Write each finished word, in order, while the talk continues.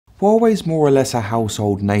Huawei's more or less a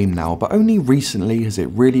household name now, but only recently has it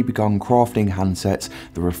really begun crafting handsets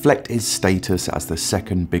that reflect its status as the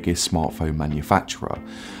second biggest smartphone manufacturer.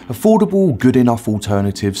 Affordable, good enough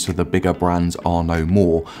alternatives to the bigger brands are no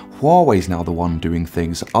more. Huawei's now the one doing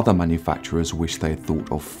things other manufacturers wish they had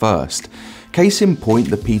thought of first. Case in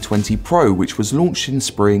point, the P20 Pro, which was launched in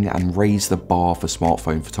spring and raised the bar for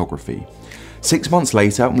smartphone photography. 6 months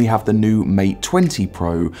later, we have the new Mate 20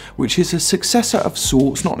 Pro, which is a successor of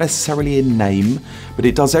sorts, not necessarily in name, but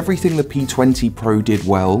it does everything the P20 Pro did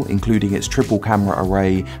well, including its triple camera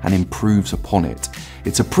array, and improves upon it.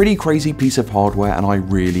 It's a pretty crazy piece of hardware and I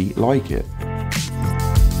really like it.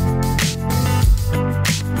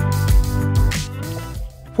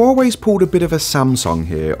 Huawei's pulled a bit of a Samsung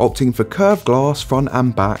here, opting for curved glass front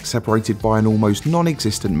and back separated by an almost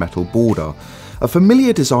non-existent metal border. A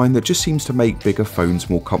familiar design that just seems to make bigger phones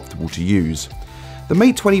more comfortable to use. The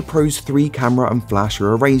Mate 20 Pro's 3 camera and flash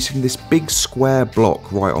are arranged in this big square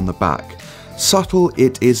block right on the back. Subtle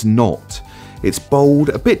it is not. It's bold,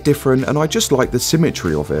 a bit different, and I just like the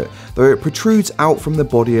symmetry of it, though it protrudes out from the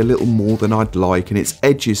body a little more than I'd like and its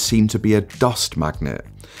edges seem to be a dust magnet.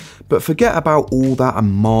 But forget about all that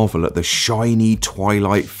and marvel at the shiny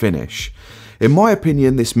twilight finish. In my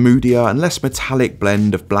opinion, this moodier and less metallic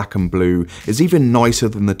blend of black and blue is even nicer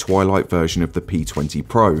than the Twilight version of the P20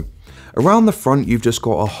 Pro. Around the front you've just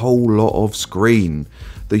got a whole lot of screen.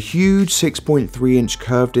 The huge 6.3-inch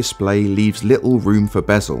curved display leaves little room for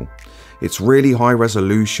bezel. It's really high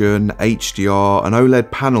resolution, HDR, an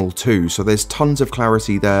OLED panel too, so there's tons of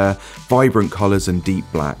clarity there, vibrant colours and deep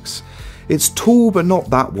blacks. It's tall but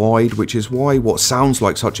not that wide, which is why what sounds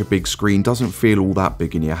like such a big screen doesn't feel all that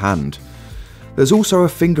big in your hand. There's also a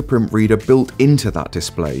fingerprint reader built into that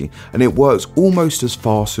display, and it works almost as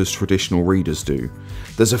fast as traditional readers do.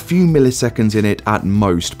 There's a few milliseconds in it at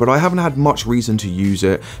most, but I haven't had much reason to use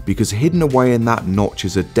it because hidden away in that notch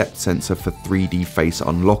is a depth sensor for 3D face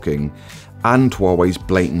unlocking, and Huawei's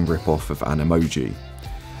blatant ripoff of Animoji.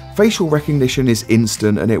 Facial recognition is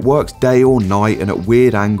instant and it works day or night and at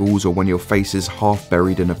weird angles or when your face is half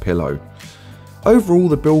buried in a pillow. Overall,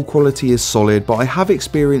 the build quality is solid, but I have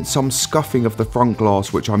experienced some scuffing of the front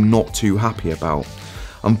glass which I'm not too happy about.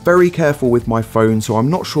 I'm very careful with my phone, so I'm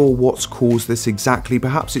not sure what's caused this exactly.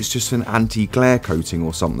 Perhaps it's just an anti-glare coating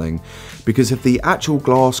or something, because if the actual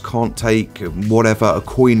glass can't take whatever, a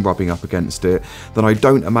coin rubbing up against it, then I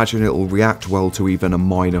don't imagine it'll react well to even a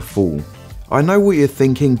minor fall. I know what you're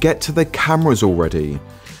thinking, get to the cameras already.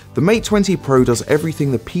 The Mate 20 Pro does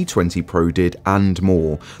everything the P20 Pro did and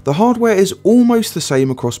more. The hardware is almost the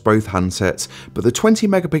same across both handsets, but the 20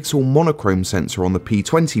 megapixel monochrome sensor on the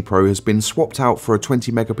P20 Pro has been swapped out for a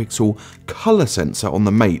 20 megapixel colour sensor on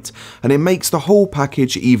the Mate, and it makes the whole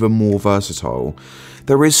package even more versatile.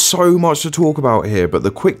 There is so much to talk about here, but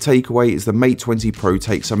the quick takeaway is the Mate 20 Pro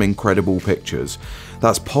takes some incredible pictures.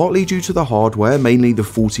 That's partly due to the hardware, mainly the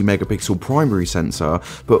 40 megapixel primary sensor,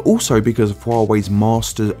 but also because of Huawei's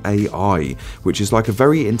Master AI, which is like a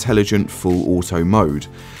very intelligent full auto mode.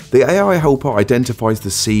 The AI helper identifies the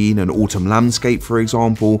scene, an autumn landscape for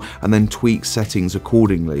example, and then tweaks settings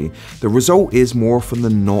accordingly. The result is more often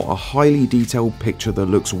than not a highly detailed picture that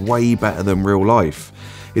looks way better than real life.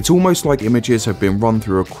 It's almost like images have been run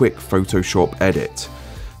through a quick Photoshop edit.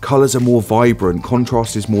 Colours are more vibrant,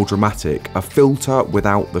 contrast is more dramatic, a filter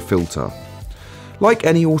without the filter. Like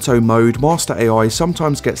any auto mode, Master AI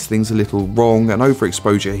sometimes gets things a little wrong, an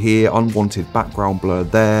overexposure here, unwanted background blur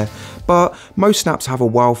there, but most snaps have a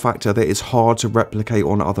wow factor that is hard to replicate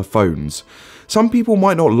on other phones. Some people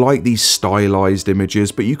might not like these stylized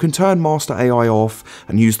images, but you can turn Master AI off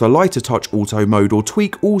and use the lighter touch auto mode or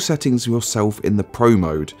tweak all settings yourself in the Pro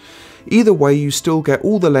mode. Either way, you still get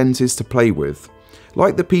all the lenses to play with.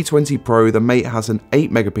 Like the P20 Pro, the Mate has an 8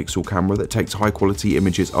 megapixel camera that takes high quality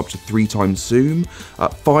images up to 3 times zoom.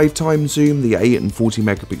 At 5 times zoom, the 8 and 40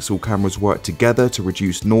 megapixel cameras work together to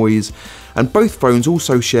reduce noise, and both phones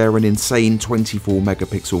also share an insane 24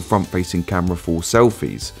 megapixel front facing camera for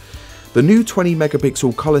selfies. The new 20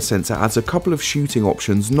 megapixel colour sensor adds a couple of shooting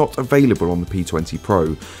options not available on the P20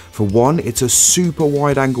 Pro. For one, it's a super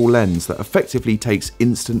wide angle lens that effectively takes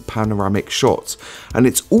instant panoramic shots, and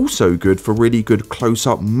it's also good for really good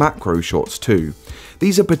close-up macro shots too.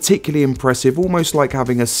 These are particularly impressive, almost like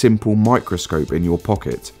having a simple microscope in your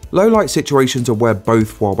pocket. Low light situations are where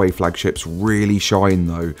both Huawei flagships really shine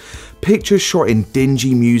though. Pictures shot in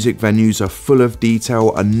dingy music venues are full of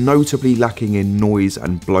detail and notably lacking in noise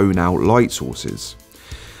and blown out light sources.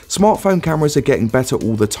 Smartphone cameras are getting better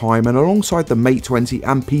all the time, and alongside the Mate 20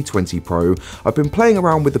 and P20 Pro, I've been playing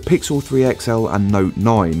around with the Pixel 3 XL and Note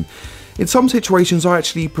 9. In some situations I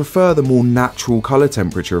actually prefer the more natural colour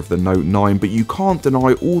temperature of the Note 9, but you can't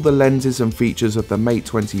deny all the lenses and features of the Mate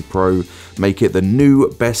 20 Pro make it the new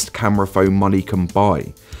best camera phone money can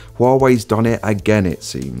buy. Huawei's done it again, it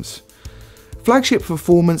seems. Flagship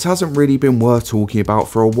performance hasn't really been worth talking about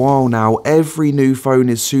for a while now. Every new phone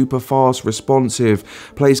is super fast, responsive,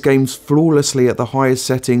 plays games flawlessly at the highest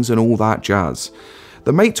settings and all that jazz.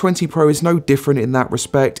 The Mate 20 Pro is no different in that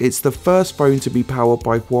respect. It's the first phone to be powered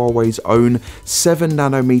by Huawei's own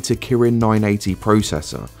 7nm Kirin 980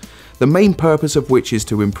 processor, the main purpose of which is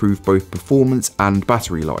to improve both performance and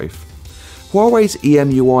battery life. Huawei's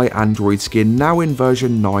EMUI Android skin, now in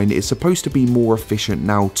version 9, is supposed to be more efficient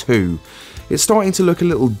now too. It's starting to look a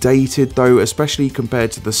little dated though, especially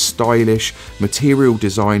compared to the stylish, material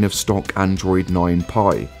design of stock Android 9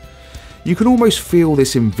 Pie. You can almost feel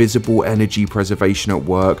this invisible energy preservation at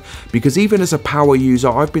work, because even as a power user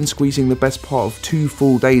I've been squeezing the best part of 2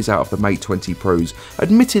 full days out of the Mate 20 Pro's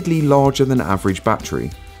admittedly larger than average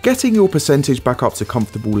battery. Getting your percentage back up to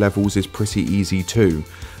comfortable levels is pretty easy too.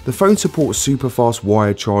 The phone supports super fast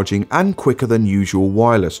wired charging and quicker than usual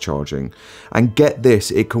wireless charging. And get this,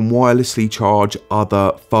 it can wirelessly charge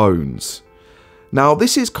other phones. Now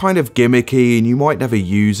this is kind of gimmicky and you might never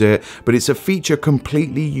use it, but it's a feature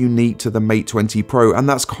completely unique to the Mate 20 Pro, and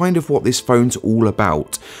that's kind of what this phone's all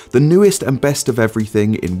about. The newest and best of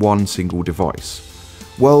everything in one single device.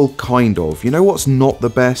 Well, kind of. You know what's not the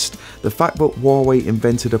best? The fact that Huawei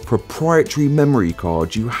invented a proprietary memory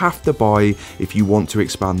card you have to buy if you want to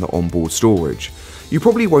expand the onboard storage. You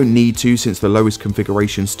probably won't need to, since the lowest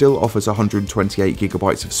configuration still offers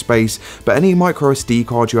 128GB of space, but any microSD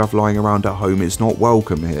card you have lying around at home is not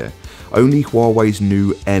welcome here. Only Huawei's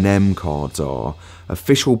new NM cards are.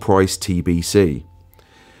 Official price TBC.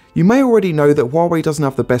 You may already know that Huawei doesn't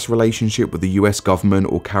have the best relationship with the US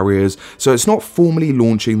government or carriers, so it's not formally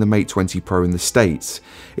launching the Mate 20 Pro in the States.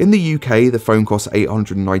 In the UK, the phone costs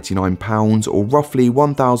 £899 or roughly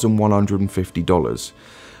 $1,150.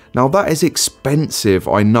 Now that is expensive,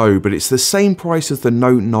 I know, but it's the same price as the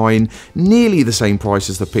Note 9, nearly the same price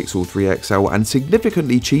as the Pixel 3 XL, and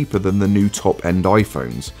significantly cheaper than the new top-end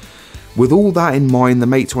iPhones. With all that in mind, the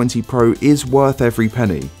Mate 20 Pro is worth every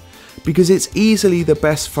penny, because it's easily the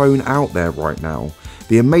best phone out there right now.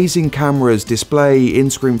 The amazing cameras, display,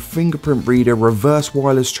 in-screen fingerprint reader, reverse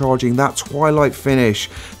wireless charging, that twilight finish,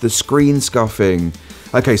 the screen scuffing.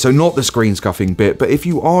 Okay, so not the screen scuffing bit, but if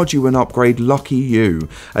you are due an upgrade, lucky you.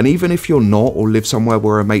 And even if you're not, or live somewhere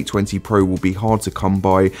where a Mate 20 Pro will be hard to come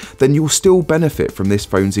by, then you'll still benefit from this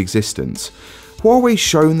phone's existence. Huawei's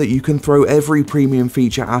shown that you can throw every premium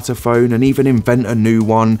feature at a phone and even invent a new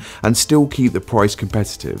one and still keep the price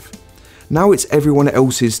competitive. Now it's everyone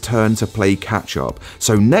else's turn to play catch up,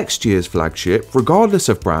 so next year's flagship, regardless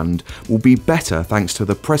of brand, will be better thanks to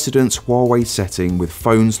the precedents Huawei's setting with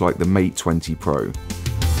phones like the Mate 20 Pro.